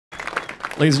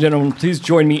Ladies and gentlemen, please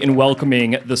join me in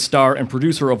welcoming the star and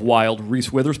producer of Wild,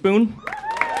 Reese Witherspoon,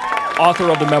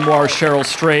 author of the memoir Cheryl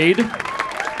Strayed,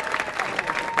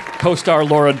 co-star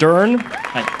Laura Dern,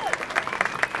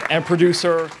 and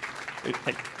producer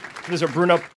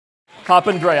Bruna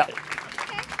Papandrea.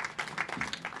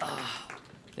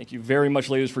 Thank you very much,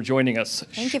 ladies, for joining us.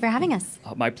 Thank you for having us.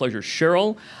 My pleasure.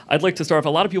 Cheryl, I'd like to start off. A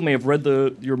lot of people may have read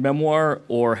your memoir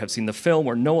or have seen the film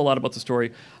or know a lot about the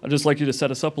story. I'd just like you to set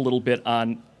us up a little bit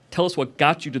on, tell us what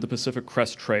got you to the Pacific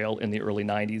Crest Trail in the early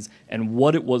 90s and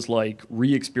what it was like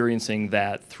re-experiencing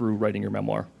that through writing your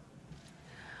memoir.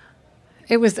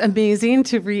 It was amazing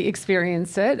to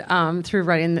re-experience it through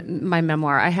writing my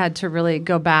memoir. I had to really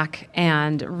go back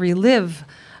and relive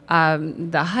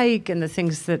the hike and the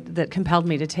things that compelled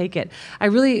me to take it. I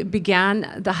really began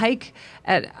the hike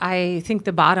at, I think,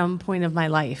 the bottom point of my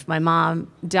life. My mom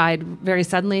died very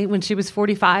suddenly when she was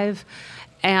 45,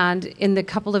 and in the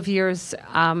couple of years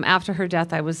after her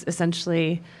death, I was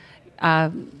essentially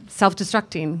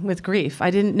self-destructing with grief. I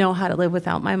didn't know how to live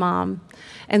without my mom.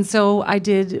 And so I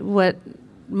did what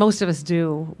most of us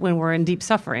do when we're in deep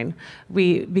suffering.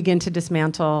 We begin to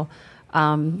dismantle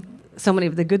so many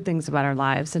of the good things about our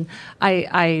lives. And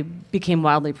I became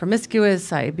wildly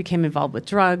promiscuous. I became involved with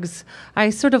drugs. I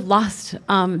sort of lost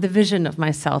the vision of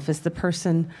myself as the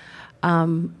person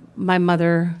my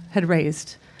mother had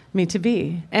raised me to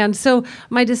be. And so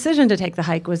my decision to take the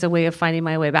hike was a way of finding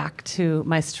my way back to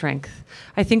my strength.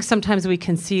 I think sometimes we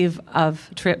conceive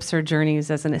of trips or journeys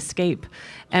as an escape,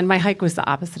 and my hike was the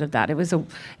opposite of that. It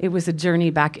was a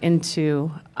journey back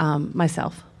into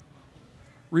myself.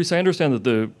 Reese, I understand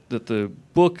that the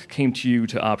book came to you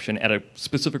to option at a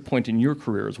specific point in your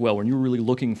career as well, when you were really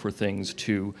looking for things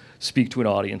to speak to an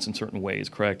audience in certain ways,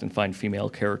 correct, and find female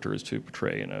characters to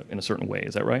portray in a certain way.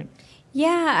 Is that right?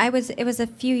 Yeah, it was a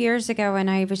few years ago, and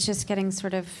I was just getting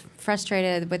sort of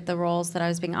frustrated with the roles that I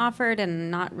was being offered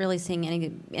and not really seeing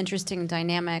any interesting,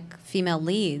 dynamic female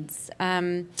leads.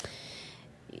 The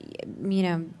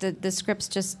scripts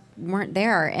just weren't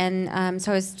there. And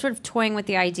so I was sort of toying with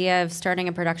the idea of starting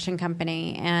a production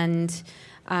company. And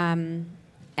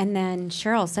then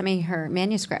Cheryl sent me her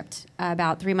manuscript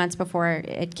about 3 months before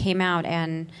it came out.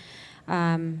 And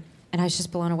I was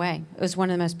just blown away. It was one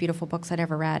of the most beautiful books I'd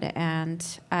ever read. And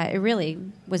it really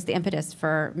was the impetus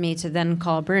for me to then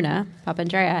call Bruna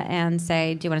Papandrea and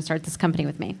say, do you want to start this company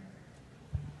with me?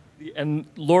 And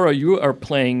Laura, you are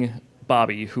playing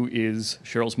Bobby, who is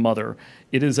Cheryl's mother.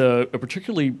 It is a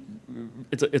particularly,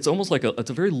 it's almost like it's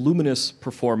a very luminous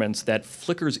performance that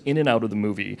flickers in and out of the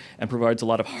movie and provides a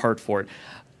lot of heart for it.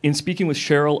 In speaking with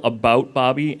Cheryl about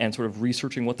Bobby and sort of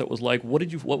researching what that was like,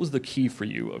 what was the key for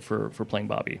you for playing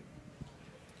Bobby?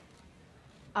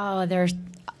 Oh,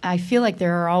 I feel like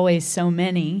there are always so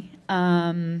many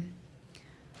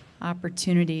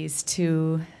opportunities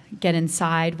to get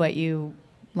inside what you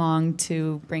long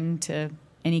to bring to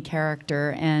any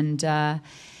character, and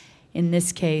in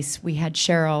this case, we had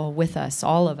Cheryl with us,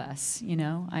 all of us.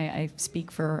 I speak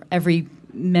for every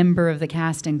member of the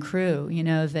cast and crew.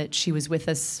 That she was with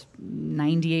us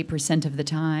 98% of the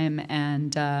time,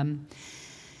 and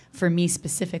for me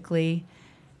specifically,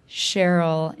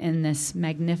 Cheryl, in this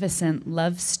magnificent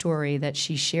love story that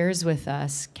she shares with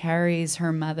us, carries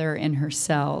her mother in her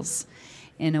cells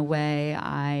in a way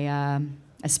I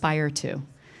aspire to.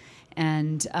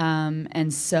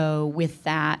 And so with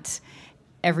that,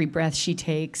 every breath she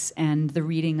takes and the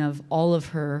reading of all of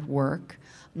her work,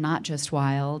 not just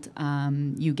Wild,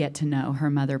 you get to know her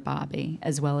mother, Bobby,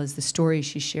 as well as the story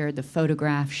she shared, the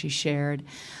photograph she shared.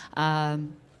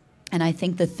 And I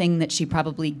think the thing that she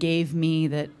probably gave me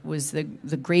that was the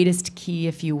greatest key,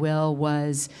 if you will,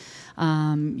 was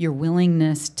your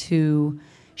willingness to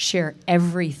share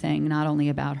everything, not only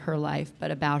about her life,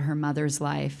 but about her mother's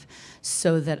life,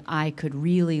 so that I could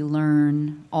really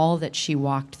learn all that she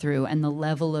walked through and the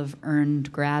level of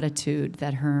earned gratitude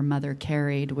that her mother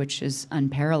carried, which is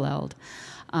unparalleled,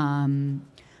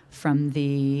 from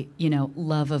the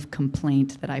love of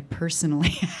complaint that I personally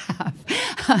have.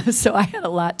 So I had a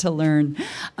lot to learn,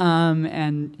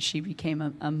 and she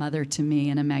became a mother to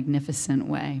me in a magnificent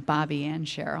way. Bobby and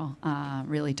Cheryl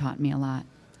really taught me a lot.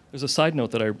 There's a side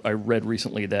note that I read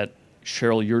recently that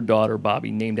Cheryl, your daughter,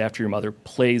 Bobby, named after your mother,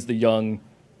 plays the young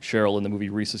Cheryl in the movie,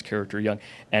 Reese's character, young,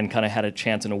 and kind of had a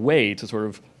chance in a way to sort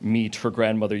of meet her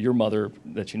grandmother, your mother,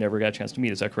 that you never got a chance to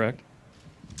meet. Is that correct?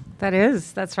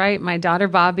 That's right. My daughter,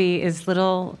 Bobby, is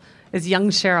young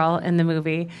Cheryl in the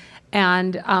movie.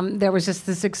 And there was just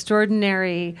this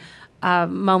extraordinary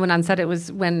moment on set. It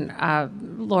was when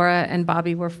Laura and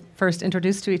Bobby were first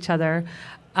introduced to each other.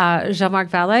 Jean-Marc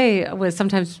Vallée was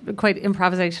sometimes quite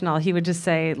improvisational. He would just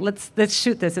say, let's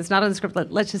shoot this. It's not on the script.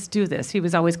 Let's just do this. He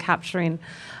was always capturing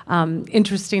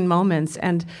interesting moments.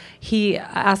 And he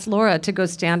asked Laura to go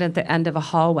stand at the end of a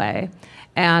hallway.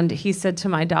 And he said to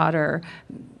my daughter,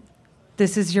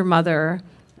 "This is your mother.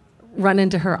 Run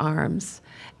into her arms."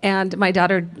 And my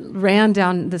daughter ran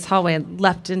down this hallway and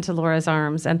leapt into Laura's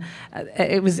arms. And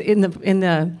it was in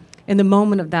the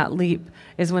moment of that leap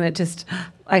is when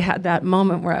I had that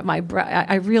moment where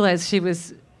I realized she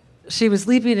was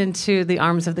leaping into the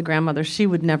arms of the grandmother she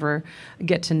would never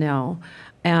get to know,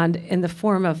 and in the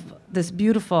form of this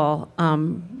beautiful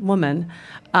woman,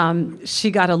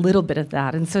 she got a little bit of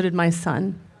that, and so did my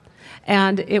son.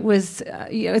 And it was,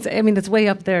 it's way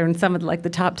up there in some of the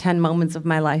top 10 moments of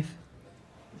my life.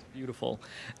 Beautiful.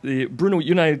 Bruno,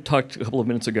 you and I talked a couple of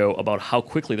minutes ago about how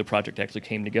quickly the project actually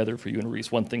came together for you and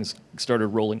Reese. When things started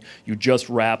rolling, you just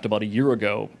wrapped about a year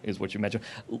ago, is what you mentioned.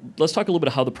 Let's talk a little bit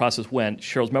about how the process went.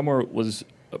 Cheryl's memoir was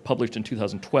published in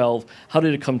 2012. How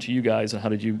did it come to you guys, and how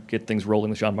did you get things rolling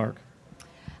with Jean-Marc?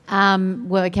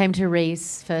 Well, it came to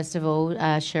Reese, first of all.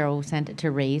 Cheryl sent it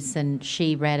to Reese, and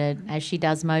she read it, as she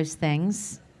does most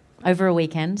things, over a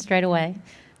weekend, straight away,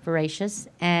 voracious.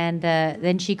 And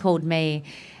then she called me.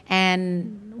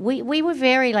 And we were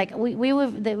very,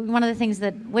 one of the things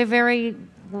that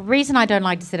Reese and I don't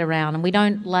like to sit around, and we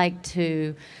don't like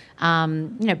to,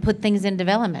 put things in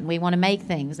development. We want to make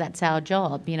things. That's our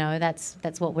job,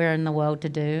 that's what we're in the world to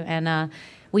do. And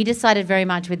we decided very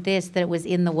much with this that it was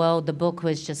in the world. The book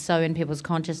was just so in people's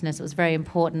consciousness. It was very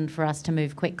important for us to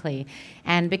move quickly.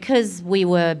 And because we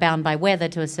were bound by weather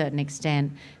to a certain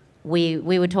extent, we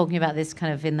were talking about this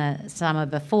kind of in the summer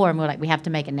before, and we were like, we have to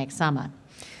make it next summer.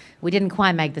 We didn't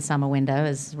quite make the summer window,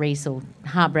 as Reese will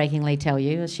heartbreakingly tell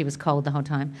you. She was cold the whole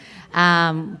time.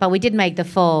 But we did make the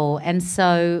fall. And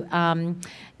so,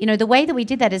 the way that we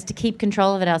did that is to keep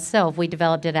control of it ourselves. We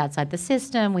developed it outside the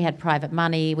system. We had private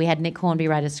money. We had Nick Hornby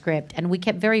write a script. And we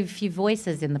kept very few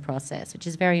voices in the process, which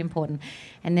is very important.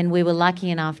 And then we were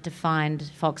lucky enough to find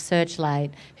Fox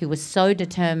Searchlight, who was so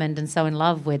determined and so in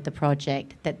love with the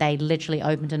project that they literally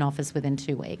opened an office within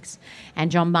 2 weeks.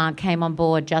 And Jean-Marc came on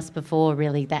board just before,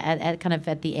 really,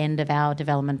 at the end of our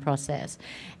development process.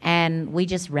 And we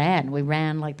just ran. We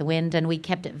ran like the wind, and we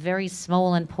kept it very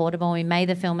small and portable. We made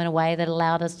the film in a way that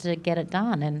allowed us to get it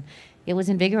done, and it was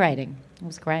invigorating. It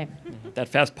was great. That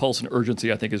fast pulse and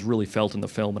urgency, I think, is really felt in the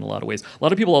film in a lot of ways. A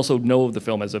lot of people also know of the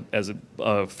film as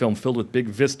a film filled with big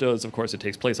vistas. Of course, it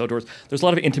takes place outdoors. There's a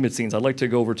lot of intimate scenes. I'd like to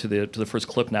go over to the first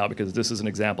clip now, because this is an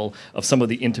example of some of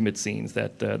the intimate scenes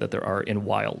that there are in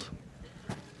Wild.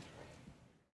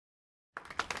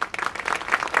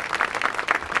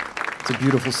 It's a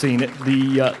beautiful scene.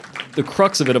 The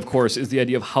crux of it, of course, is the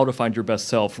idea of how to find your best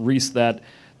self. Reese, that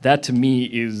to me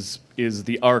is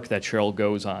the arc that Cheryl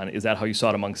goes on. Is that how you saw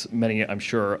it amongst many, I'm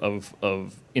sure, of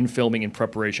in filming, in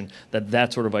preparation,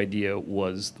 that sort of idea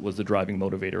was the driving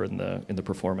motivator in the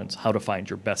performance, how to find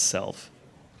your best self?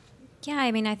 Yeah,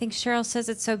 I think Cheryl says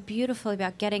it so beautifully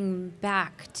about getting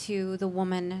back to the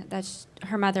woman that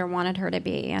her mother wanted her to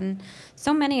be. And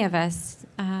so many of us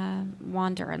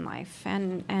wander in life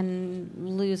and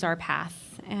lose our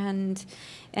path. And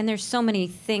there's so many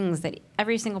things that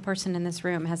every single person in this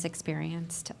room has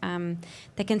experienced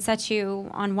that can set you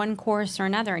on one course or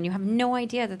another, and you have no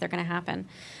idea that they're going to happen.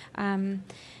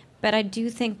 But I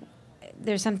do think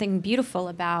there's something beautiful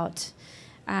about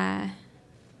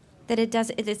that it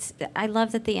does. I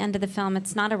love that at the end of the film,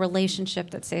 it's not a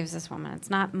relationship that saves this woman. It's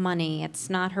not money. It's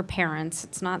not her parents.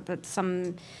 It's not that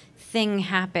some thing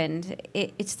happened.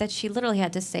 It's that she literally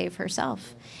had to save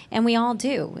herself. And we all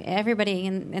do. Everybody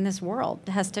in this world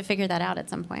has to figure that out at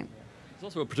some point.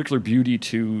 There's also a particular beauty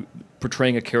to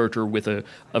portraying a character with a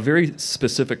very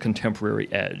specific contemporary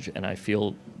edge. And I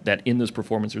feel that in this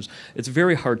performance, it's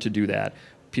very hard to do that.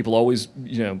 People always,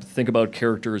 think about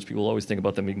characters. People always think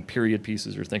about them being period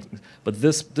pieces or things. But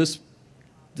this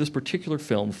particular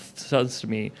film says to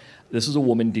me, this is a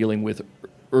woman dealing with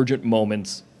urgent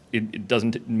moments. It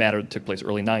doesn't matter. It took place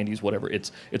early '90s, whatever.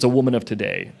 It's a woman of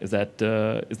today. Is that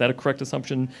a correct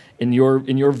assumption in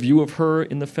your view of her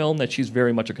in the film, that she's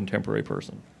very much a contemporary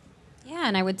person? Yeah,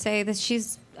 and I would say that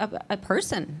she's a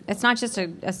person. It's not just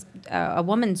a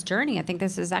woman's journey. I think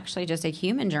this is actually just a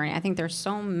human journey. I think there's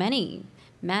so many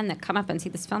men that come up and see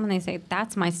this film and they say,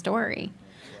 that's my story.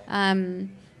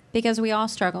 Because we all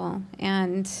struggle.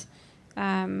 And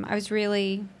I was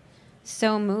really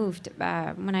so moved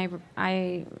when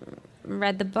I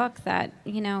read the book that,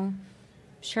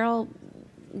 Cheryl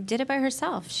did it by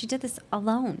herself. She did this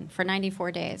alone for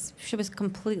 94 days. She was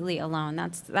completely alone.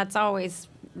 That's always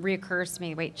reoccurs to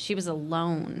me. Wait, she was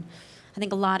alone. I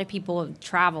think a lot of people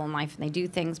travel in life and they do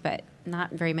things, but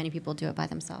not very many people do it by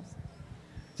themselves.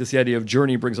 Just the idea of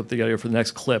journey brings up the idea for the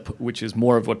next clip, which is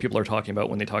more of what people are talking about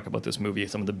when they talk about this movie,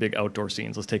 some of the big outdoor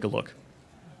scenes. Let's take a look.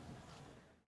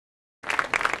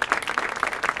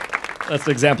 That's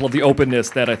an example of the openness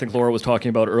that I think Laura was talking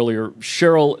about earlier.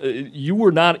 Cheryl, you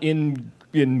were not in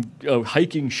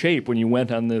hiking shape when you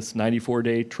went on this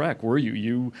 94-day trek, were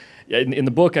you? In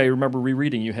the book, I remember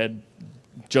rereading, you had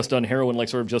just done heroin, like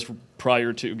sort of just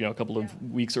prior to, a couple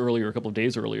of weeks earlier, a couple of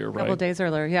days earlier, right? A couple of days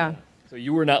earlier, yeah. So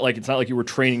you were not it's not like you were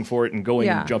training for it and going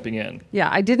and jumping in. Yeah,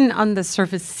 I didn't on the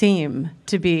surface seem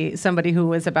to be somebody who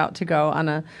was about to go on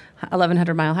a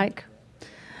 1,100-mile hike.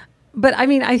 But I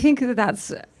mean, I think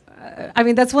that's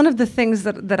one of the things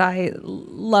that I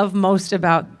love most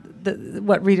about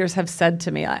what readers have said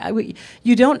to me.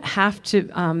 You don't have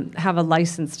to have a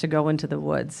license to go into the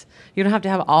woods. You don't have to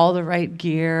have all the right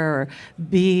gear or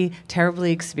be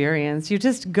terribly experienced. You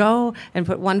just go and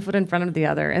put one foot in front of the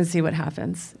other and see what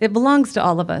happens. It belongs to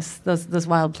all of us, those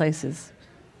wild places.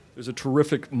 There's a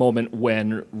terrific moment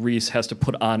when Reese has to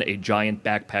put on a giant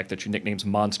backpack that she nicknames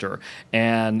Monster.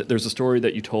 And there's a story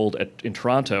that you told in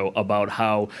Toronto about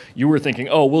how you were thinking,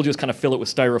 oh, we'll just kind of fill it with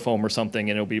styrofoam or something,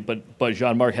 and it'll be, but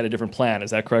Jean-Marc had a different plan.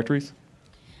 Is that correct, Reese?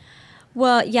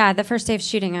 Well, yeah, the first day of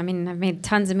shooting, I mean, I've made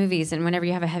tons of movies, and whenever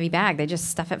you have a heavy bag, they just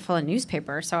stuff it full of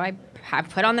newspaper. So I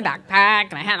put on the backpack,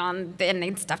 and I had on, and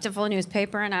they stuffed it full of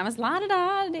newspaper, and I was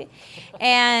la-da-da.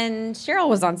 And Cheryl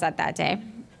was on set that day.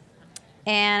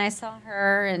 And I saw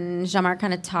her and Jean-Marc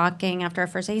kind of talking after our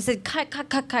first day. He said, cut.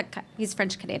 He's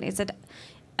French-Canadian. He said,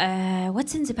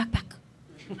 what's in the backpack?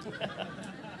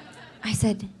 I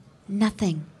said,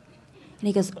 nothing. And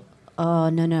he goes, oh,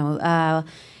 no.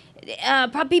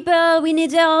 Prop people, we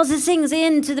need all the things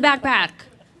into the backpack.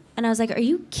 And I was like, are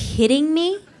you kidding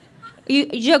me? Are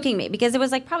you joking me? Because it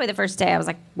was like probably the first day I was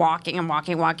like walking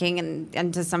and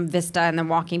into some vista and then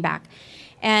walking back.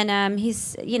 And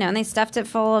he's, and they stuffed it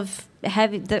full of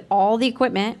all the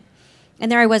equipment.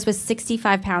 And there I was with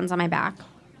 65 pounds on my back.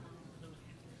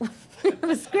 It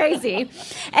was crazy.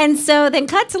 And so then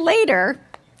cut to later,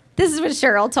 this is what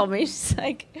Cheryl told me. She's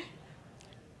like,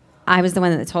 I was the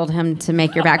one that told him to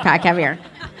make your backpack heavier.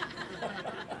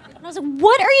 And I was like,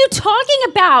 what are you talking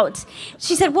about?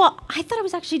 She said, well, I thought I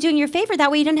was actually doing you a favor.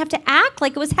 That way you didn't have to act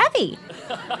like it was heavy.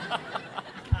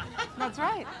 That's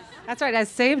right. That's right. I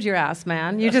saved your ass,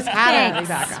 man. You just had a heavy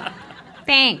backpack.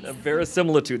 Thanks. A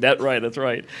verisimilitude. That's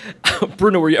right.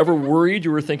 Bruno, were you ever worried?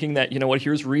 You were thinking that,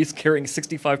 here's Reese carrying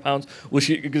 65 pounds. Was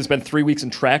she going to spend 3 weeks in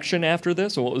traction after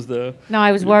this? Or what was the... No,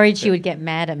 I was worried she would get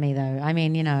mad at me, though. I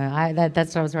mean,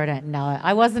 that's what I was worried about. No,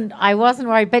 I wasn't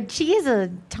worried. But she is a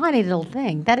tiny little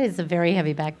thing. That is a very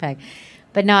heavy backpack.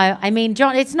 But no, I mean,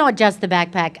 John, it's not just the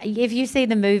backpack. If you see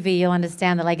the movie, you'll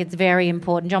understand that, it's very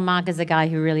important. Jean-Marc is a guy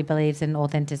who really believes in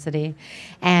authenticity.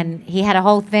 And he had a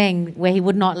whole thing where he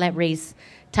would not let Reese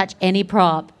touch any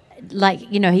prop.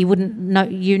 He wouldn't know,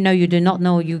 you do not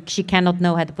know, she cannot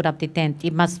know how to put up the tent.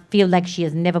 It must feel like she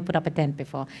has never put up a tent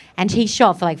before. And he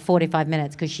shot for 45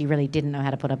 minutes because she really didn't know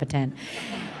how to put up a tent.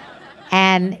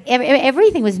 And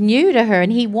everything was new to her,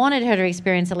 and he wanted her to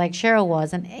experience it like Cheryl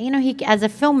was. And, he, as a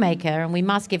filmmaker, and we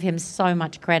must give him so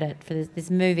much credit for this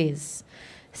movie is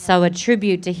so a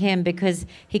tribute to him because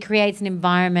he creates an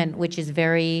environment which is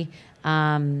very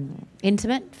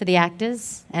intimate for the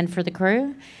actors and for the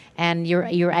crew. And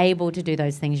you're able to do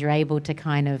those things. You're able to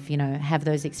kind of, have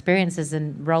those experiences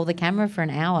and roll the camera for an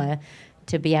hour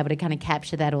to be able to kind of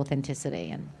capture that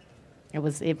authenticity. And it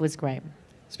was great.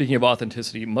 Speaking of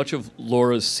authenticity, much of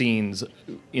Laura's scenes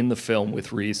in the film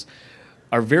with Reese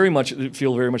feel very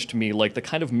much to me like the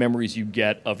kind of memories you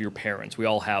get of your parents. We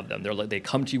all have them. They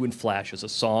come to you in flashes, a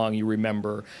song you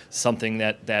remember, something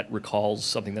that recalls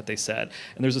something that they said.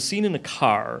 And there's a scene in a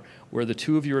car where the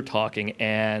two of you are talking,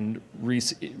 and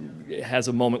Reese has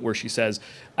a moment where she says,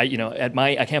 I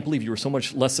can't believe you were so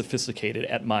much less sophisticated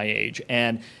at my age.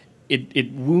 And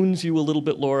it wounds you a little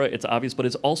bit, Laura, it's obvious, but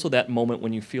it's also that moment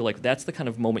when you feel like that's the kind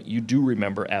of moment you do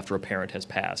remember after a parent has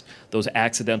passed. Those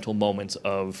accidental moments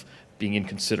of being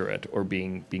inconsiderate or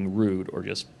being rude or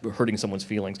just hurting someone's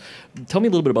feelings. Tell me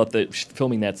a little bit about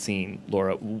filming that scene,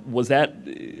 Laura. Was that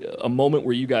a moment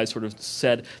where you guys sort of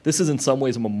said, this is in some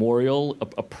ways a memorial,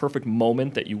 a perfect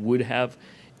moment that you would have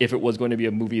if it was going to be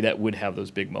a movie that would have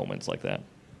those big moments like that?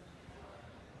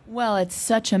 Well, it's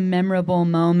such a memorable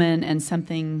moment and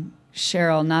something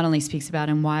Cheryl not only speaks about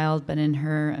in Wild, but in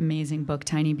her amazing book,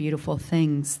 Tiny Beautiful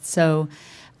Things. So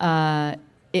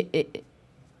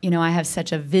I have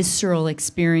such a visceral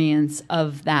experience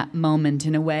of that moment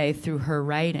in a way through her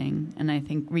writing. And I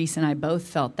think Reese and I both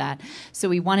felt that. So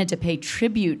we wanted to pay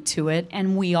tribute to it,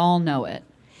 and we all know it.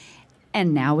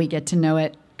 And now we get to know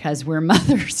it because we're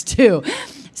mothers too.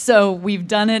 So we've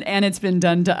done it, and it's been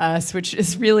done to us, which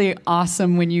is really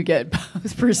awesome when you get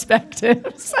both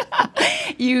perspectives.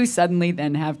 You suddenly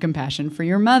then have compassion for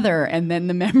your mother, and then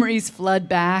the memories flood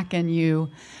back, and you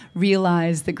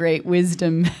realize the great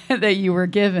wisdom that you were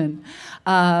given.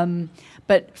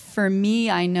 But for me,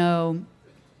 I know,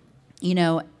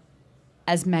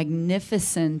 as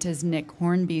magnificent as Nick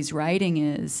Hornby's writing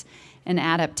is, an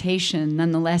adaptation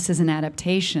nonetheless is an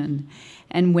adaptation.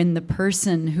 And when the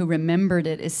person who remembered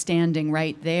it is standing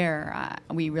right there,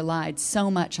 we relied so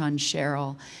much on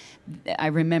Cheryl. I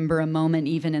remember a moment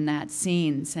even in that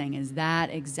scene saying, is that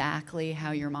exactly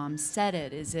how your mom said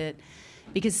it? Is it...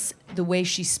 Because the way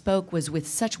she spoke was with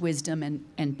such wisdom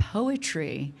and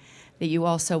poetry that you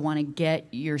also want to get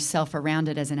yourself around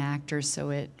it as an actor so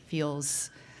it feels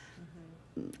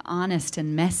honest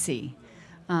and messy,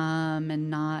 and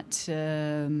not,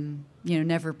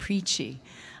 never preachy,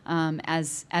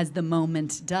 as the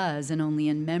moment does, and only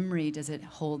in memory does it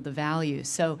hold the value.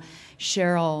 So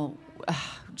Cheryl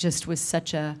just was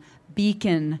such a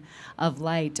beacon of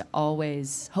light to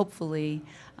always, hopefully,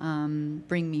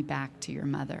 bring me back to your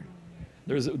mother.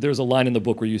 There's a line in the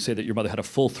book where you say that your mother had a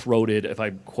full-throated, if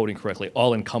I'm quoting correctly,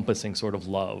 all-encompassing sort of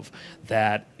love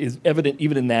that is evident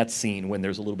even in that scene when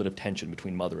there's a little bit of tension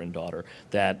between mother and daughter,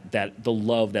 that the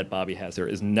love that Bobby has there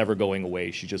is never going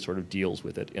away. She just sort of deals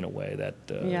with it in a way that,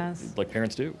 Yes. like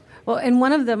parents do. Well, and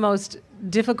one of the most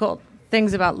difficult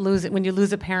things about when you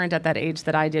lose a parent at that age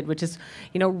that I did, which is,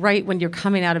 right when you're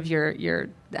coming out of your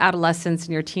adolescence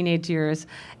and your teenage years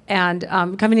and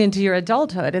coming into your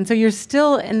adulthood. And so you're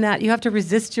still in that, you have to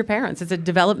resist your parents. It's a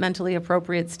developmentally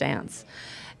appropriate stance.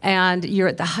 And you're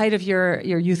at the height of your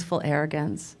youthful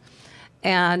arrogance.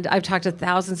 And I've talked to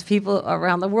thousands of people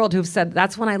around the world who've said,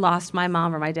 that's when I lost my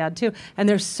mom or my dad too. And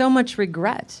there's so much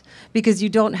regret because you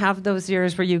don't have those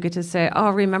years where you get to say,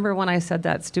 oh, remember when I said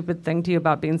that stupid thing to you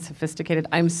about being sophisticated?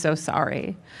 I'm so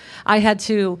sorry.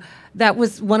 That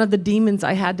was one of the demons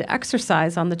I had to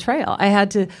exercise on the trail. I had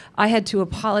to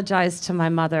apologize to my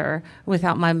mother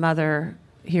without my mother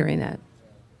hearing it.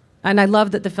 And I love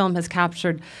that the film has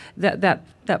captured that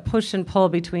push and pull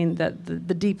between the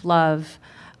deep love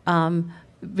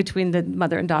between the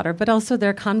mother and daughter, but also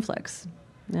their conflicts.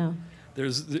 Yeah.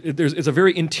 It's a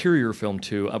very interior film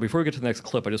too. Before we get to the next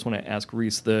clip, I just want to ask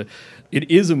Reese. It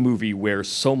is a movie where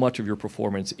so much of your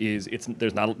performance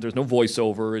there's no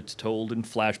voiceover. It's told in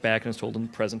flashback and it's told in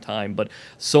present time. But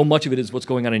so much of it is what's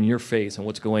going on in your face and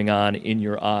what's going on in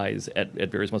your eyes at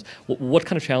various moments. What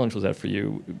kind of challenge was that for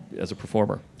you as a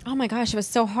performer? Oh my gosh, it was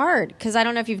so hard because I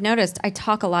don't know if you've noticed, I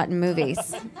talk a lot in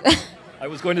movies. I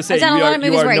was going to say, you are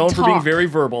known for being very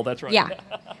verbal. That's right. Yeah.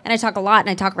 And I talk a lot, and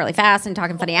I talk really fast, and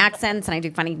talk in funny accents, and I do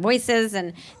funny voices,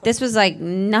 and this was like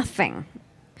nothing.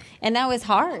 And that was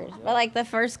hard. But like the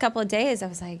first couple of days, I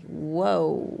was like,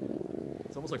 whoa.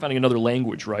 It's almost like finding another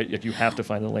language, right? If you have to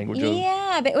find the language of...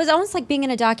 Yeah, but it was almost like being in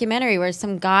a documentary where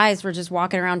some guys were just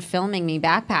walking around filming me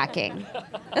backpacking.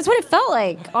 That's what it felt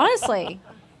like, honestly.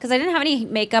 Because I didn't have any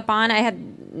makeup on. I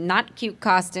had not cute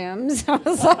costumes. I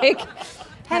was like...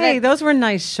 Hey, those were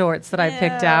nice shorts that I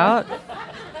picked out.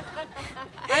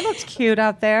 I looked cute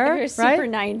out there, right? Super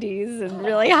 90s and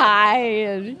really high.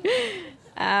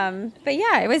 And, but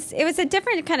yeah, it was a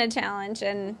different kind of challenge,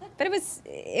 but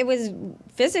it was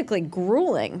physically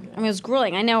grueling. I mean, it was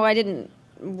grueling. I know I didn't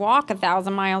walk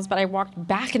 1,000 miles, but I walked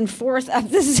back and forth up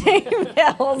the same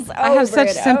hills. I have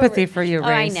such sympathy for you, Reese.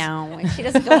 Oh, I know. She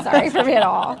doesn't feel sorry for me at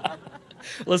all.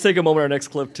 Let's take a moment, our next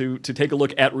clip, to take a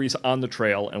look at Reese on the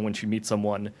trail and when she meets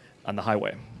someone on the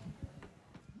highway.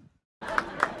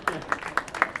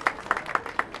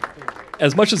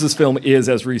 As much as this film is,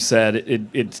 as Reese said,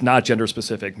 it's not gender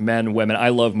specific. Men, women. I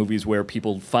love movies where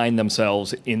people find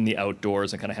themselves in the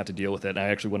outdoors and kind of have to deal with it. And I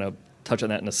actually want to touch on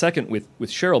that in a second with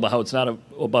Cheryl about how it's not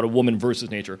about a woman versus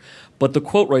nature. But the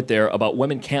quote right there about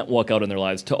women can't walk out in their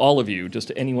lives, to all of you, just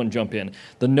to anyone jump in,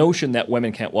 the notion that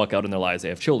women can't walk out in their lives, they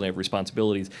have children, they have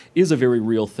responsibilities, is a very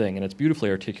real thing, and it's beautifully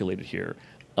articulated here.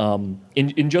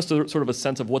 In just a sort of a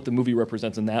sense of what the movie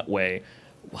represents in that way,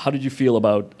 how did you feel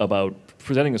about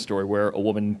presenting a story where a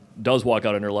woman does walk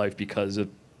out in her life because of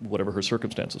whatever her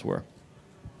circumstances were?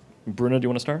 Bruna, do you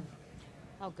want to start?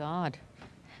 Oh, God.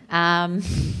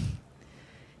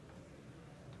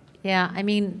 Yeah, I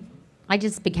mean, I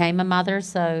just became a mother,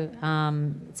 so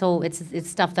it's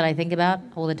stuff that I think about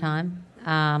all the time.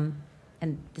 And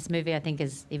this movie, I think,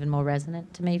 is even more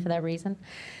resonant to me for that reason.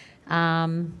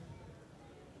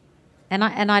 And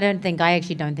I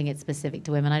actually don't think it's specific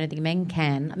to women. I don't think men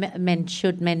can.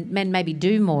 Men maybe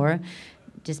do more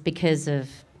just because of,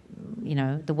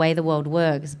 the way the world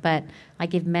works. But I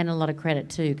give men a lot of credit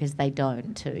too, because they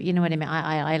don't too. You know what I mean?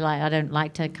 I don't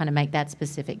like to kind of make that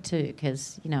specific too,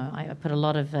 because, I put a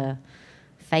lot of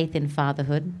faith in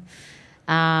fatherhood.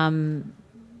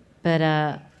 But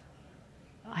I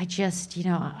just,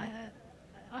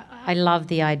 I love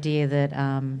the idea that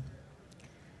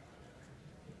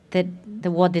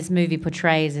what this movie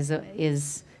portrays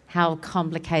is how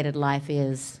complicated life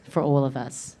is for all of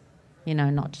us,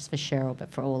 not just for Cheryl,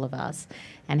 but for all of us,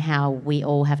 and how we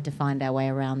all have to find our way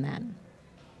around that.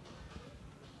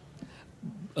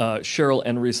 Cheryl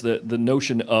and Reese, the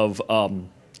notion of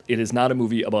it is not a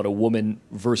movie about a woman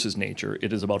versus nature.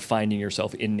 It is about finding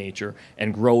yourself in nature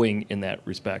and growing in that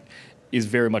respect, is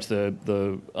very much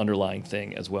the underlying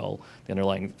thing as well, the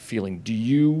underlying feeling. Do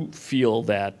you feel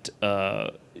that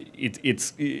it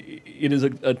is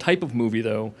a type of movie,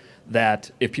 though, that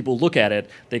if people look at it,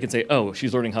 they can say, oh,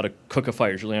 she's learning how to cook a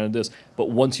fire, she's learning how to do this, but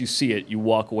once you see it, you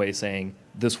walk away saying,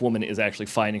 this woman is actually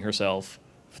finding herself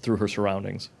through her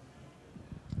surroundings?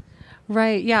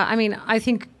 Right, yeah. I mean, I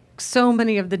think so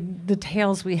many of the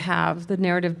tales we have, the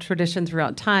narrative tradition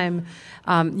throughout time,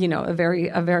 a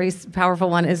very powerful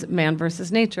one is man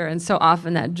versus nature, and so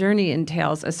often that journey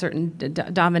entails a certain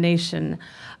domination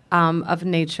of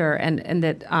nature, and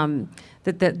that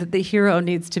the hero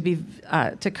needs to be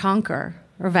to conquer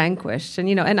or vanquished,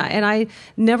 and I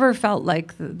never felt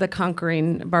like the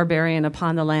conquering barbarian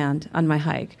upon the land on my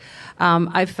hike.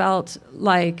 I felt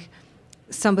like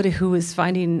somebody who was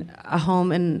finding a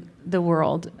home in the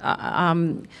world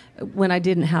when I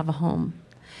didn't have a home.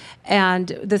 And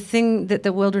the thing that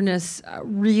the wilderness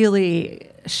really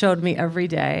showed me every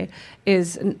day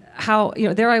is how,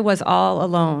 there I was all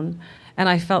alone, and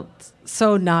I felt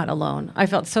so not alone. I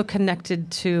felt so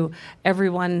connected to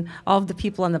everyone, all of the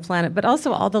people on the planet, but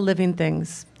also all the living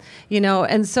things.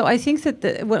 And so I think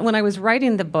that when I was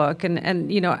writing the book and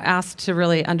asked to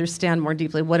really understand more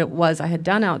deeply what it was I had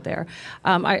done out there,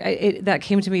 that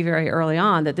came to me very early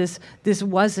on, that this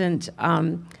wasn't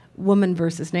woman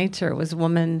versus nature. It was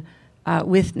woman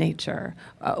with nature,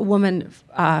 a woman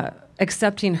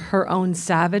accepting her own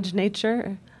savage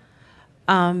nature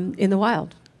in the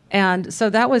wild. And so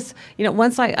that was,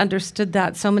 once I understood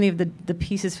that, so many of the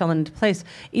pieces fell into place.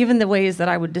 Even the ways that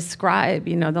I would describe,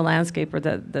 the landscape or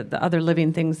the other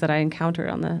living things that I encountered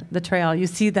on the trail. You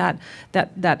see that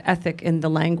ethic in the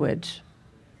language.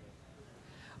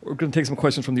 We're going to take some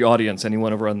questions from the audience.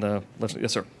 Anyone over on the left?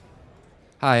 Yes, sir.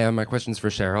 Hi, my question's for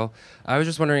Cheryl. I was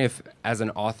just wondering if, as an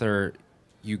author,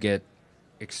 you get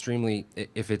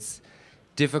if it's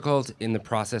difficult in the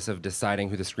process of deciding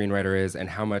who the screenwriter is and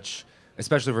how much,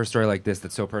 especially for a story like this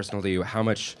that's so personal to you, how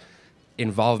much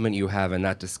involvement you have in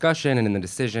that discussion and in the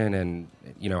decision, and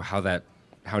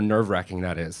how nerve-wracking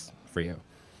that is for you.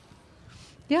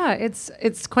 Yeah,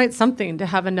 it's quite something to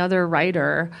have another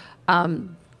writer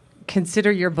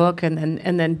consider your book and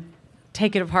then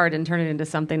take it apart and turn it into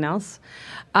something else.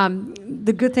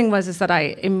 The good thing is that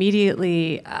I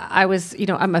immediately,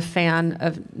 I'm a fan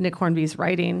of Nick Hornby's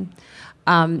writing.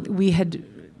 We had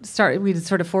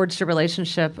sort of forged a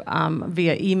relationship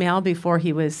via email before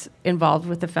he was involved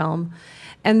with the film.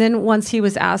 And then once he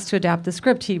was asked to adapt the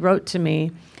script, he wrote to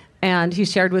me and he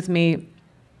shared with me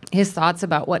his thoughts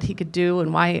about what he could do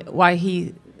and why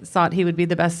he thought he would be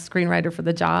the best screenwriter for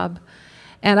the job.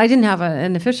 And I didn't have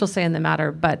an official say in the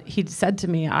matter, but he said to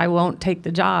me, I won't take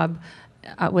the job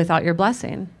without your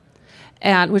blessing.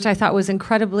 And which I thought was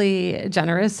incredibly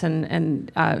generous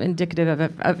and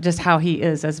indicative of just how he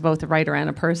is as both a writer and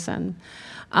a person.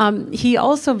 He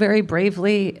also very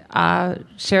bravely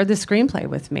shared the screenplay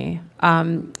with me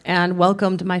and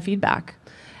welcomed my feedback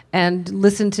and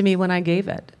listened to me when I gave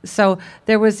it. So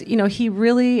there was, he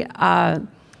really,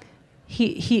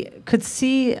 he could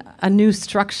see a new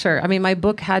structure. I mean, my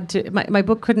book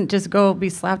couldn't just be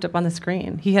slapped up on the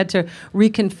screen. He had to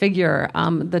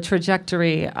reconfigure the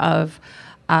trajectory of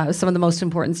some of the most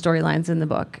important storylines in the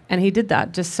book. And he did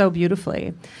that just so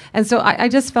beautifully. And so I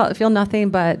just feel nothing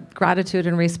but gratitude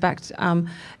and respect.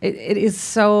 It is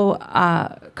so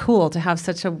cool to have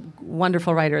such a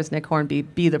wonderful writer as Nick Hornby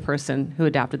be the person who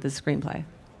adapted the screenplay.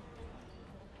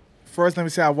 First, let me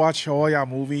say I watch all y'all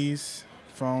movies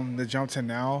from the jump to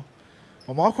now.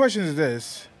 Well, my question is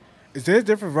this. Is there a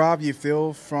different vibe you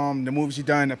feel from the movies you've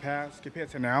done in the past compared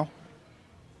to now?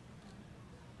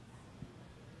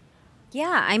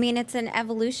 Yeah, I mean, it's an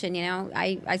evolution,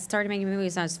 I started making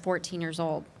movies when I was 14 years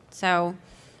old. So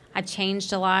I've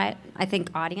changed a lot. I think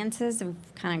audiences have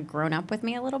kind of grown up with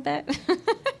me a little bit.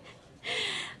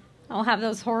 I'll have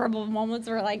those horrible moments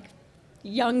where like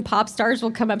young pop stars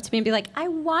will come up to me and be like, I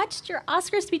watched your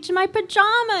Oscar speech in my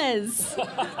pajamas.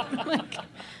 I'm like,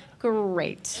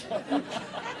 great.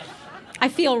 I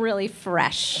feel really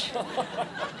fresh.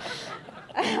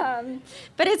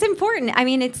 But it's important. I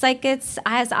mean, it's like as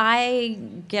I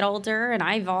get older and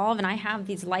I evolve and I have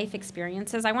these life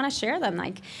experiences, I want to share them.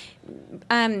 Like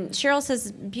Cheryl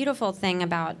says, beautiful thing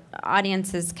about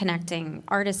audiences connecting,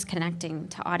 artists connecting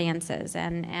to audiences,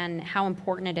 and how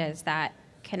important it is, that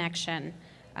connection.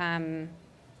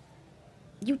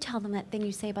 You tell them that thing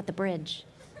you say about the bridge.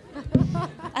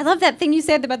 I love that thing you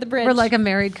said about the bridge. We're like a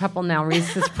married couple now.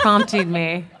 Reese is prompting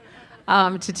me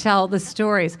to tell the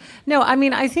stories. No, I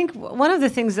mean, I think one of the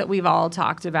things that we've all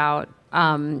talked about,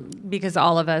 because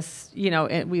all of us,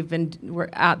 we're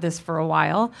at this for a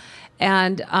while,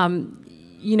 and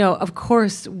of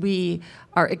course we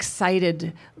are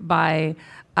excited by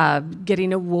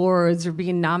getting awards or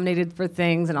being nominated for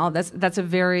things and all. That's a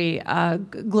very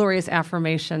glorious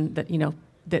affirmation that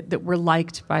that we're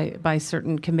liked by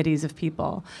certain committees of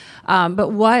people.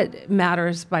 But what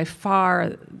matters by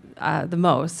far the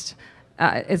most,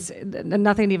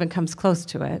 nothing even comes close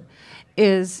to it,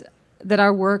 is that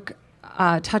our work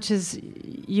touches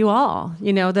you all,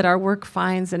 that our work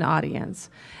finds an audience.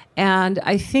 And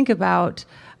I think about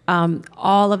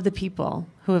all of the people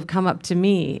who have come up to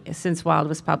me since Wild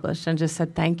was published and just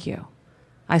said, thank you.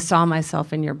 I saw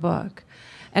myself in your book.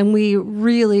 And we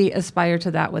really aspire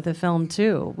to that with the film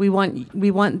too. We want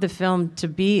the film to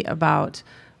be about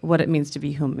what it means to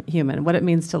be human, what it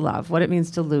means to love, what it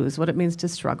means to lose, what it means to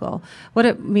struggle, what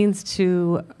it means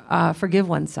to forgive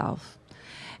oneself.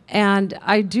 And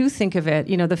I do think of it,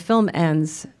 the film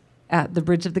ends at the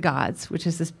Bridge of the Gods, which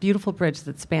is this beautiful bridge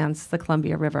that spans the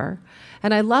Columbia River.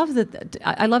 And I love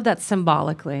that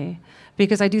symbolically,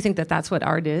 because I do think that that's what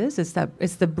art is. It's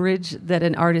the bridge that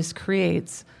an artist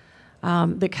creates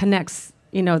that connects,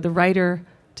 the writer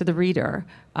to the reader,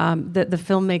 the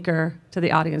filmmaker to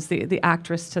the audience, the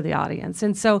actress to the audience.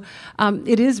 And so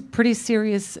it is pretty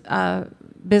serious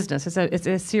business. It's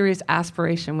a serious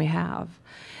aspiration we have.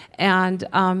 And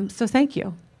so thank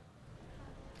you.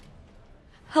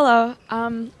 Hello.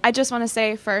 I just want to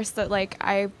say first that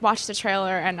I watched the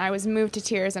trailer and I was moved to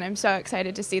tears, and I'm so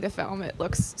excited to see the film. It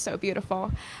looks so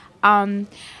beautiful.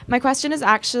 My question is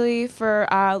actually for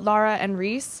Laura and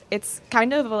Reese. It's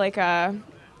kind of like a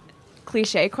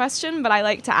cliche question, but I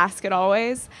like to ask it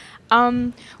always.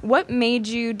 What made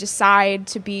you decide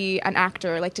to be an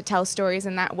actor, to tell stories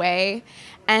in that way?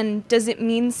 And does it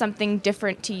mean something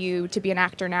different to you to be an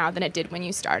actor now than it did when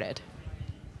you started?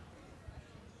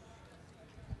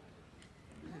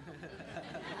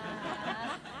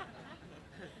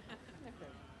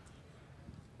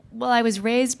 Well, I was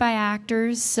raised by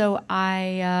actors, so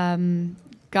I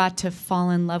got to fall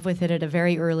in love with it at a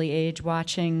very early age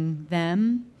watching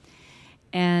them.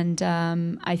 And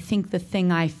I think the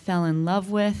thing I fell in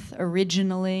love with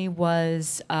originally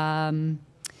was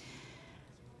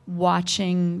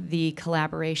watching the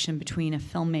collaboration between a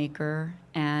filmmaker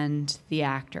and the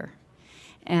actor.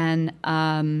 And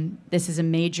this is a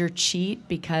major cheat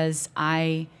because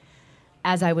it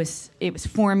was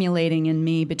formulating in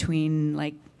me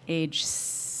between age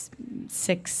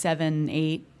 6, 7,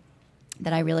 8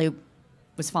 that I really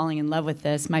was falling in love with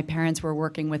this. My parents were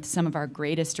working with some of our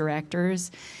greatest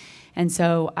directors, and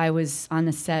so I was on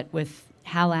the set with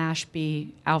Hal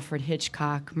Ashby, Alfred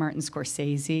Hitchcock, Martin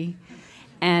Scorsese,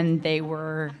 and they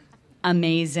were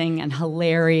amazing and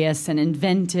hilarious and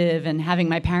inventive, and having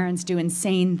my parents do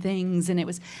insane things, and it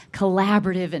was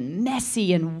collaborative and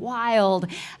messy and wild,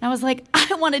 and I was like,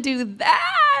 I want to do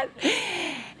that.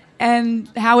 And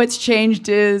how it's changed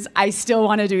is I still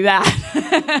want to do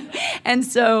that. And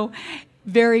so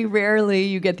very rarely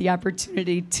you get the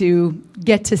opportunity to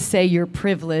get to say you're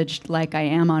privileged, like I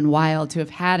am on Wild, to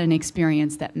have had an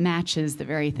experience that matches the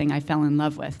very thing I fell in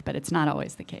love with, but it's not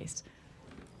always the case.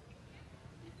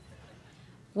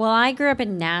 Well, I grew up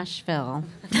in Nashville,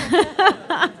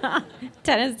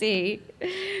 Tennessee,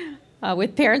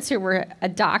 with parents who were a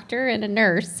doctor and a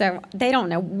nurse, so they don't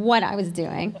know what I was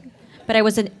doing. But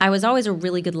I was always a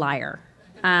really good liar.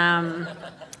 And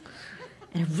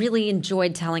I really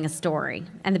enjoyed telling a story.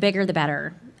 And the bigger, the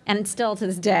better. And still to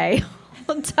this day,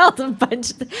 I'll tell a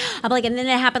bunch. I'm like, and then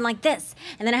it happened like this.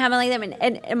 And then it happened like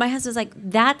that. And my husband's like,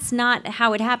 that's not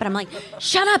how it happened. I'm like,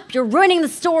 shut up, you're ruining the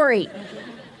story.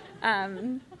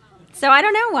 So I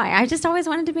don't know why. I just always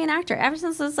wanted to be an actor ever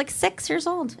since I was 6 years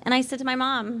old. And I said to my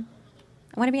mom,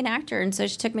 I want to be an actor. And so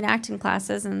she took me to acting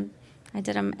classes, and I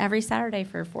did them every Saturday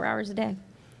for 4 hours a day. And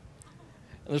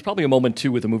there's probably a moment too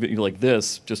with a movie like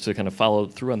this, just to kind of follow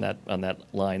through on that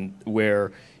line,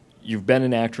 where you've been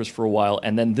an actress for a while,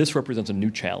 and then this represents a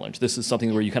new challenge. This is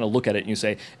something where you kind of look at it and you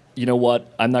say, you know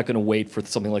what, I'm not going to wait for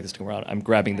something like this to come around. I'm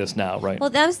grabbing this now, right? Well,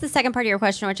 that was the second part of your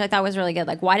question, which I thought was really good.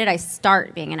 Like, why did I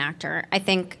start being an actor? I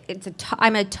think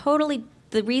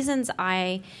the reasons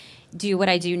I do what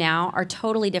I do now are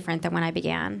totally different than when I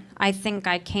began. I think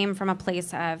I came from a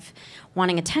place of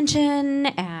wanting attention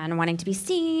and wanting to be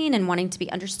seen and wanting to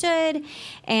be understood.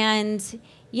 And,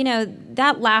 you know,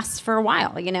 that lasts for a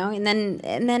while, you know, and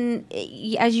then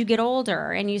as you get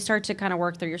older and you start to kind of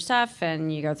work through your stuff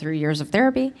and you go through years of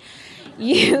therapy,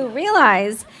 you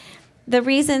realize the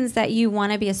reasons that you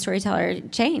want to be a storyteller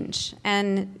change.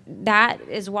 And that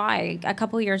is why a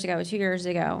couple years ago, 2 years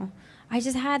ago, I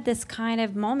just had this kind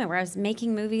of moment where I was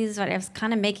making movies, but I was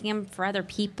kind of making them for other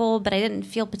people, but I didn't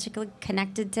feel particularly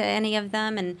connected to any of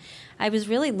them, and I was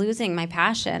really losing my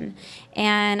passion.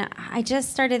 And I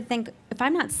just started to think, if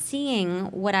I'm not seeing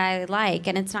what I like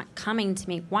and it's not coming to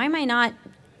me, why am I not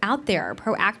out there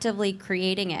proactively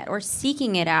creating it or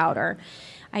seeking it out? Or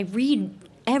I read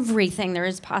everything there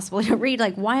is possible to read.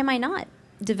 Like, why am I not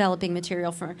developing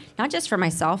material for, not just for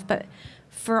myself, but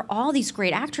for all these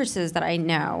great actresses that I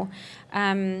know?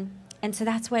 And so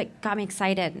that's what got me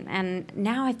excited. And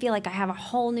now I feel like I have a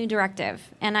whole new directive.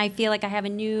 And I feel like I have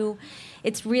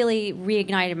it's really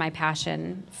reignited my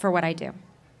passion for what I do.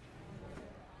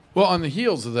 Well, on the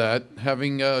heels of that,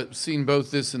 having seen both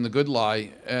this and The Good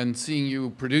Lie and seeing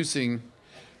you producing,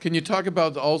 can you talk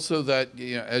about also that,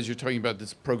 you know, as you're talking about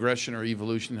this progression or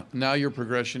evolution, now your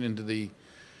progression into the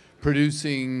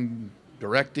producing,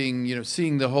 directing, you know,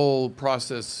 seeing the whole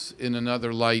process in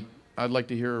another light? I'd like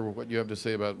to hear what you have to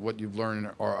say about what you've learned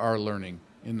or are learning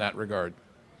in that regard,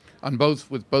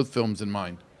 with both films in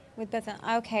mind.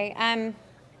 Okay.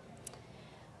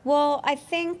 Well, I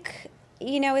think,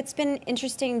 you know, it's been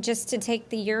interesting just to take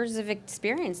the years of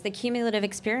experience, the cumulative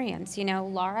experience. You know,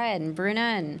 Laura and Bruna,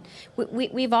 and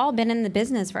we've all been in the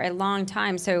business for a long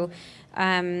time. So,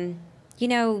 you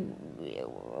know,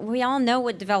 we all know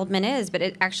what development is, but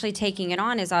actually taking it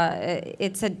on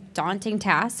it's a daunting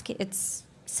task. It's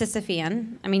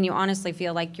Sisyphean. I mean, you honestly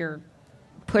feel like you're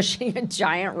pushing a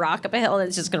giant rock up a hill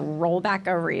that's just going to roll back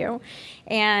over you.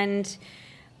 And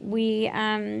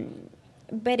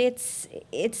but it's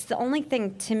the only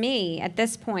thing to me at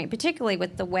this point, particularly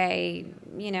with the way,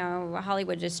 you know,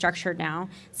 Hollywood is structured now,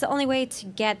 it's the only way to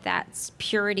get that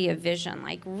purity of vision,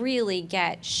 like really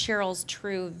get Cheryl's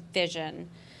true vision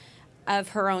of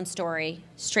her own story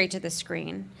straight to the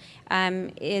screen,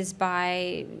 is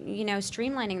by, you know,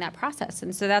 streamlining that process.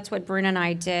 And so that's what Bruna and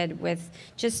I did with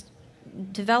just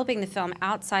developing the film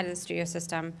outside of the studio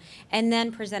system and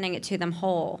then presenting it to them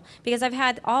whole. Because I've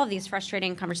had all of these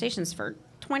frustrating conversations for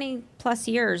 20 plus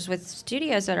years with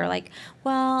studios that are like,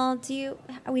 well,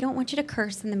 we don't want you to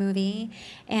curse in the movie,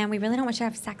 and we really don't want you to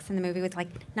have sex in the movie with, like,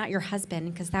 not your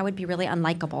husband, because that would be really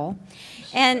unlikable.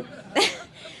 And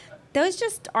those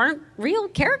just aren't real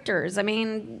characters. I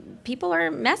mean, people are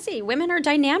messy. Women are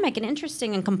dynamic and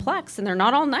interesting and complex, and they're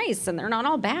not all nice, and they're not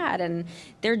all bad, and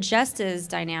they're just as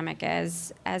dynamic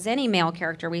as any male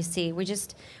character we see.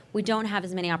 We don't have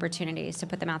as many opportunities to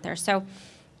put them out there. So,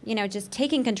 you know, just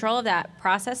taking control of that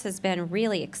process has been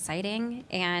really exciting.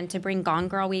 And to bring Gone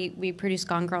Girl, we produced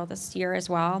Gone Girl this year as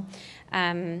well.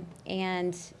 And,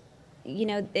 you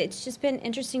know, it's just been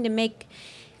interesting to make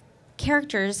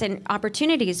characters and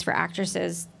opportunities for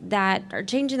actresses that are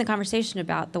changing the conversation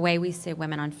about the way we see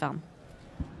women on film.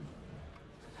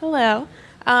 Hello.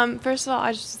 First of all,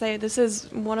 I just say this is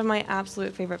one of my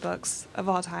absolute favorite books of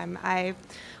all time. I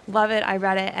love it. I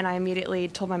read it, and I immediately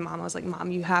told my mom, I was like,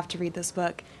 Mom, you have to read this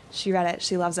book. She read it.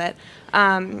 She loves it.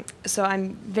 So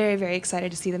I'm very, very excited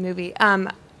to see the movie.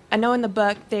 I know in the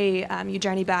book, you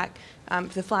journey back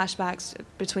the flashbacks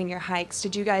between your hikes.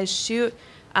 Did you guys shoot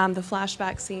the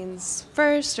flashback scenes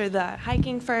first or the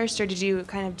hiking first, or did you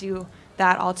kind of do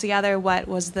that all together? What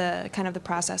was the kind of the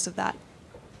process of that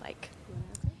like?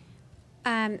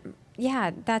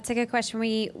 Yeah, that's a good question.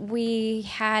 We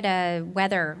had a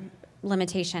weather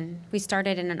limitation. We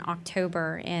started in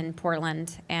October in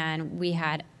Portland, and we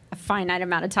had a finite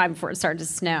amount of time before it started to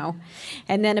snow.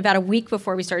 And then about a week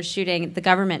before we started shooting, the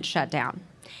government shut down.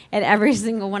 And every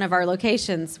single one of our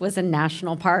locations was a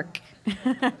national park.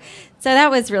 So that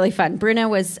was really fun. Bruna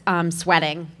was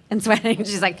sweating.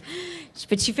 She's like,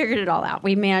 but she figured it all out.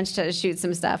 We managed to shoot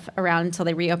some stuff around until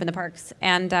they reopened the parks.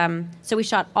 And so we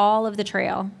shot all of the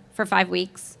trail for 5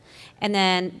 weeks. And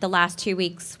then the last 2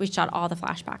 weeks, we shot all the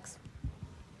flashbacks.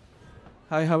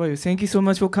 Hi, how are you? Thank you so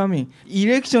much for coming.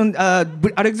 Election,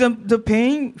 Alexander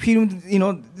Payne filmed,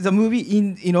 the movie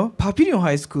in, Papillion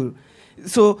High School.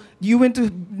 So you went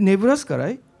to Nebraska,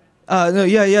 right? No,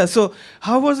 yeah, yeah. So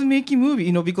how was making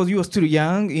movie? Because you were still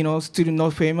young, still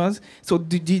not famous. So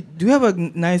do you have a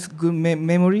nice, good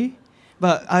memory?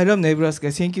 But I love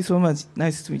Nebraska. Thank you so much.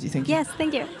 Nice to meet you. Thank you. Yes,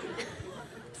 thank you.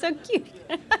 So cute.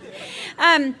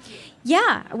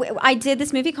 Yeah, I did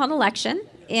this movie called Election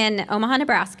in Omaha,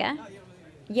 Nebraska.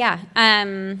 Yeah.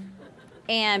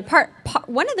 And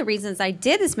one of the reasons I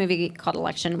did this movie called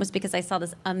Election was because I saw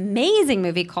this amazing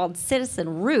movie called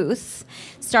Citizen Ruth,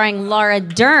 starring Laura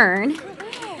Dern,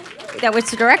 that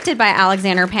was directed by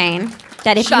Alexander Payne.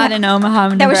 That Shot in Omaha,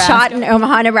 Nebraska. That was shot in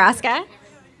Omaha, Nebraska.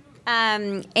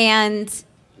 And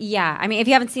yeah, I mean, if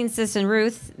you haven't seen Citizen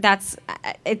Ruth,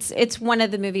 it's one of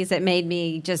the movies that made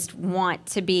me just want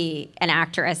to be an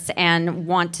actress and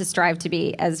want to strive to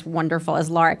be as wonderful as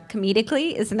Laura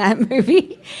comedically is in that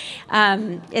movie.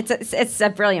 It's a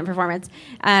brilliant performance.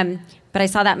 But I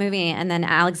saw that movie, and then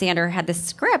Alexander had this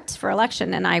script for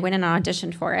Election, and I went in and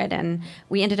auditioned for it, and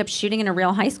we ended up shooting in a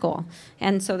real high school.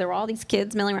 And so there were all these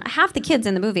kids milling around. Half the kids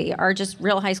in the movie are just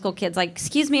real high school kids, like,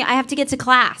 excuse me, I have to get to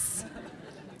class.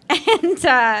 And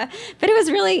but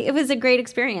it was a great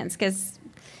experience because,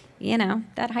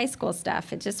 that high school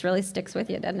stuff, it just really sticks with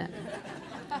you, doesn't it?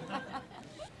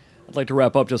 I'd like to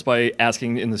wrap up just by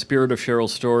asking, in the spirit of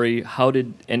Cheryl's story,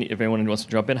 if anyone wants to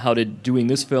jump in, how did doing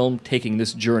this film, taking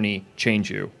this journey, change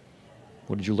you?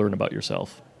 What did you learn about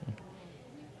yourself?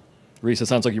 Reese, it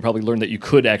sounds like you probably learned that you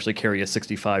could actually carry a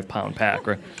 65-pound pack,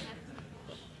 right?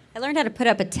 I learned how to put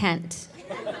up a tent.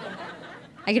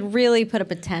 I could really put up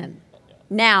a tent.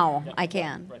 Now I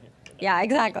can. Yeah,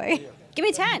 exactly. Give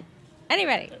me a tent.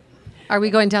 Anybody. Are we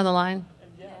going down the line?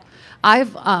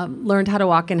 I've learned how to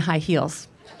walk in high heels.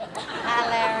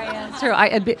 Hilarious.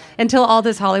 True. Until all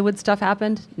this Hollywood stuff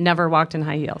happened, never walked in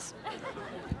high heels.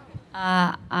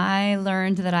 I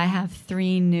learned that I have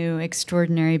 3 new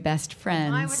extraordinary best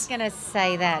friends. I was going to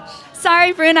say that.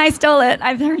 Sorry, Bryn, I stole it.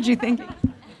 I've heard you thinking.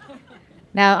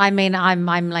 No, I mean,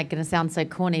 I'm like going to sound so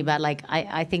corny, but like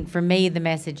I think for me the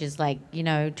message is like,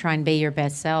 try and be your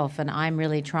best self, and I'm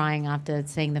really trying after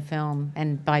seeing the film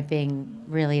and by being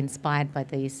really inspired by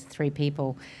these 3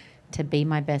 people to be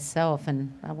my best self,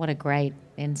 and what a great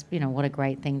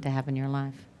thing to have in your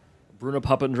life. Bruna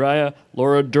Papandreou,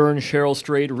 Laura Dern, Cheryl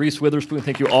Strayed, Reese Witherspoon,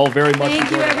 thank you all very much.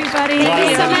 Thank you, everybody.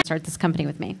 Thank you so much. Start this company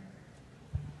with me.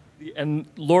 And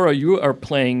Laura, you are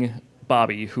playing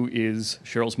Bobby, who is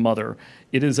Cheryl's mother.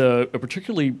 It is a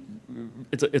particularly,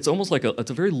 it's almost like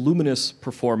it's a very luminous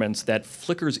performance that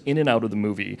flickers in and out of the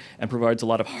movie and provides a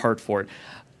lot of heart for it.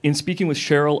 In speaking with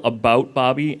Cheryl about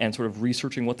Bobby and sort of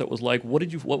researching what that was like,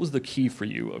 what was the key for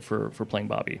you for playing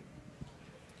Bobby?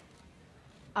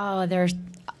 Oh,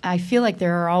 I feel like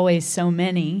there are always so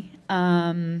many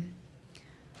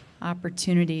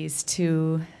opportunities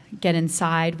to get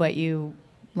inside what you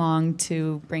long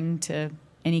to bring to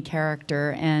any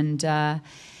character, and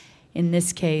in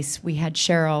this case, we had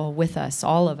Cheryl with us,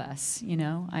 all of us.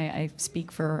 I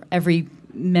speak for every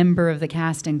member of the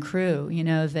cast and crew.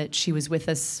 That she was with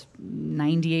us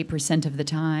 98% of the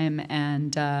time,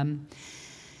 and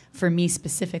for me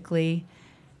specifically,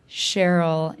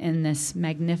 Cheryl, in this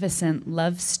magnificent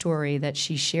love story that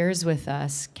she shares with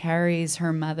us, carries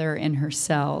her mother in her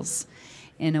cells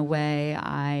in a way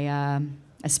I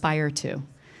aspire to.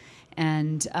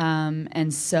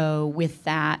 And so with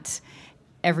that,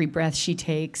 every breath she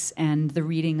takes and the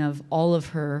reading of all of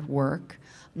her work,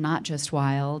 not just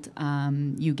Wild,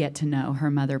 you get to know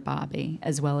her mother, Bobby,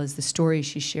 as well as the stories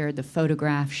she shared, the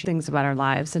photographs. Things about our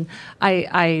lives. And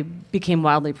I became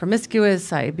wildly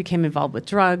promiscuous. I became involved with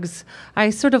drugs. I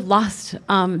sort of lost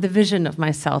the vision of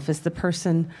myself as the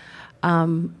person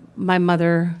my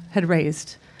mother had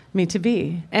raised me to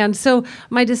be. And so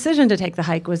my decision to take the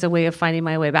hike was a way of finding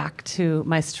my way back to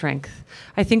my strength.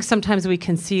 I think sometimes we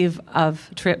conceive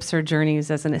of trips or journeys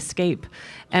as an escape,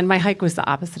 and my hike was the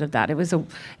opposite of that. It was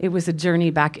a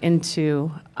journey back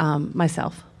into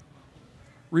myself.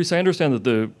 Reese, I understand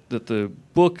that the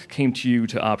book came to you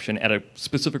to option at a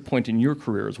specific point in your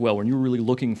career as well, when you were really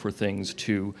looking for things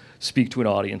to speak to an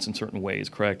audience in certain ways,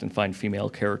 correct, and find female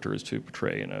characters to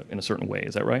portray in a certain way.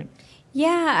 Is that right?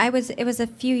 Yeah, it was a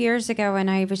few years ago, and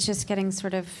I was just getting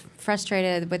sort of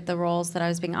frustrated with the roles that I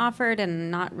was being offered and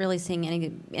not really seeing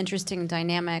any interesting,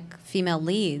 dynamic female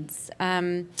leads.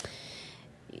 The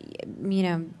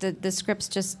scripts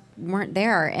just weren't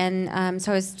there, and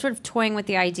so I was sort of toying with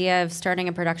the idea of starting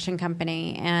a production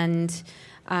company, and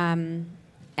then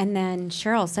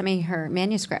Cheryl sent me her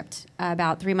manuscript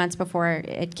about 3 months before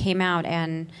it came out,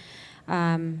 and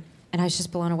and I was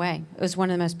just blown away. It was one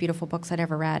of the most beautiful books I'd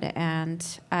ever read, and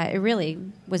it really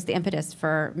was the impetus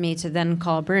for me to then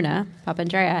call Bruna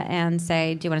Papandrea and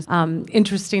say, "Do you want to?"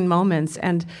 Interesting moments,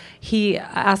 and he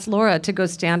asked Laura to go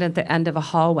stand at the end of a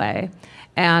hallway,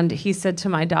 and he said to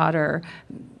my daughter,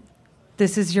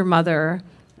 "This is your mother.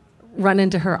 Run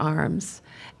into her arms."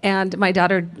 And my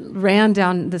daughter ran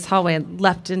down this hallway and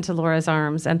leapt into Laura's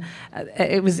arms, and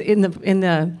it was in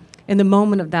the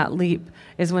moment of that leap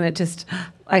is when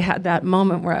I had that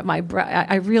moment where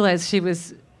I realized she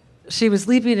was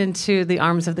leaping into the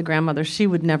arms of the grandmother she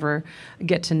would never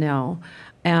get to know,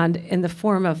 and in the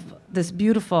form of this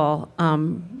beautiful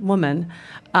woman,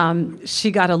 she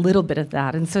got a little bit of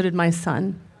that, and so did my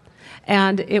son.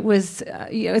 And it was,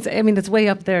 it's way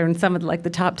up there in some of the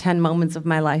top 10 moments of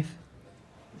my life.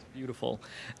 Beautiful.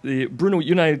 Bruno,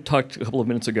 you and I talked a couple of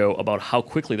minutes ago about how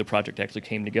quickly the project actually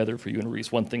came together for you and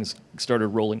Reese. When things started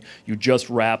rolling, you just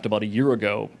wrapped about a year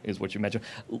ago, is what you mentioned.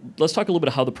 Let's talk a little bit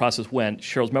about how the process went.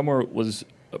 Cheryl's memoir was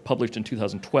published in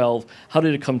 2012. How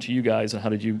did it come to you guys, and how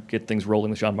did you get things rolling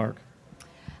with Jean-Marc?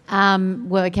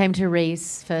 Well, it came to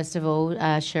Reese, first of all.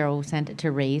 Cheryl sent it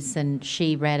to Reese, and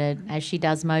she read it, as she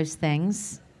does most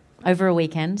things, over a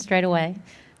weekend, straight away,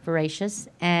 voracious.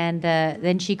 And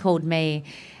then she called me,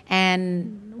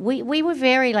 and we were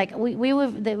very, we were...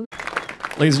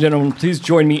 Ladies and gentlemen, please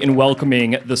join me in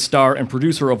welcoming the star and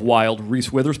producer of Wild,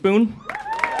 Reese Witherspoon,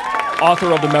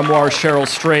 author of the memoir, Cheryl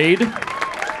Strayed,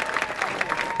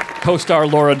 co-star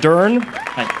Laura Dern,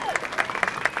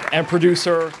 and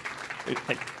producer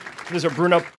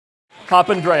Bruno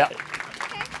Papandrea.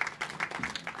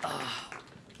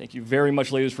 Thank you very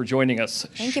much, ladies, for joining us.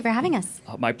 Thank you for having us.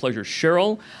 My pleasure.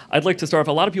 Cheryl, I'd like to start off.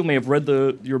 A lot of people may have read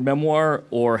your memoir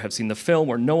or have seen the film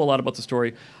or know a lot about the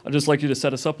story. I'd just like you to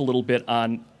set us up a little bit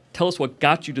on, tell us what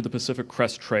got you to the Pacific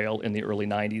Crest Trail in the early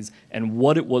 90s and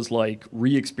what it was like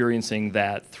re-experiencing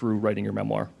that through writing your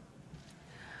memoir.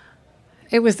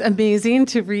 It was amazing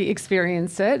to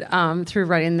re-experience it through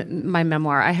writing my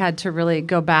memoir. I had to really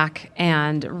go back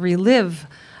and relive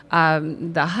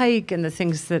the hike and the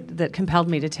things that compelled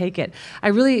me to take it. I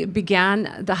really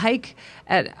began the hike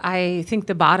at, I think,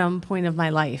 the bottom point of my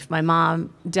life. My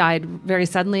mom died very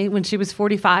suddenly when she was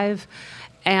 45,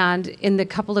 and in the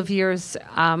couple of years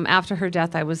after her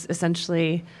death, I was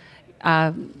essentially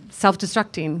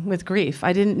self-destructing with grief.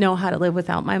 I didn't know how to live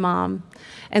without my mom.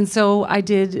 And so I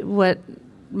did what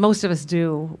most of us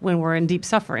do when we're in deep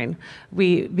suffering.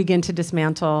 We begin to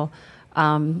dismantle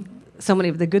so many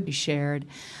of the good we shared.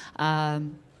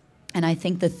 And I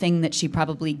think the thing that she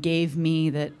probably gave me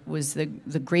that was the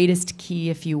greatest key,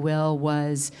 if you will,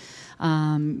 was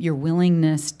your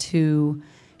willingness to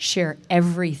share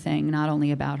everything, not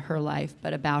only about her life,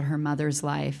 but about her mother's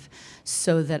life,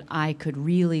 so that I could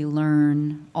really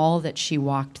learn all that she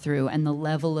walked through and the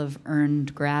level of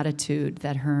earned gratitude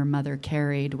that her mother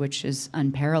carried, which is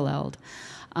unparalleled.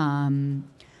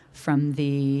 From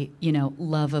the,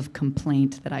 love of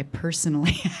complaint that I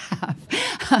personally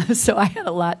have. So I had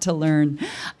a lot to learn.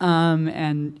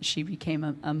 And she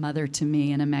became a mother to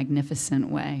me in a magnificent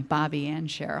way. Bobby and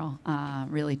Cheryl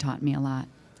really taught me a lot.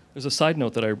 There's a side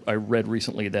note that I read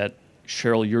recently that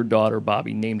Cheryl, your daughter,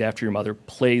 Bobby, named after your mother,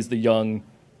 plays the young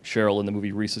Cheryl in the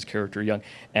movie, Reese's character, young,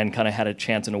 and kind of had a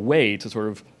chance in a way to sort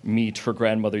of meet her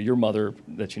grandmother, your mother,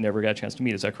 that you never got a chance to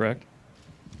meet. Is that correct?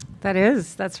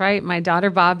 That's right. My daughter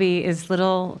Bobby is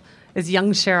young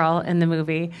Cheryl in the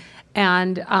movie,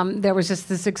 and there was just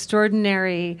this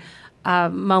extraordinary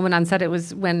moment on set. It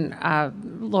was when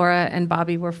Laura and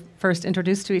Bobby were first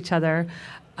introduced to each other.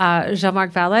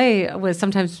 Jean-Marc Vallée was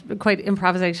sometimes quite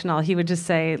improvisational. He would just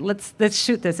say, "Let's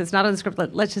shoot this. It's not on the script.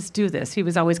 Let's just do this." He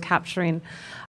was always capturing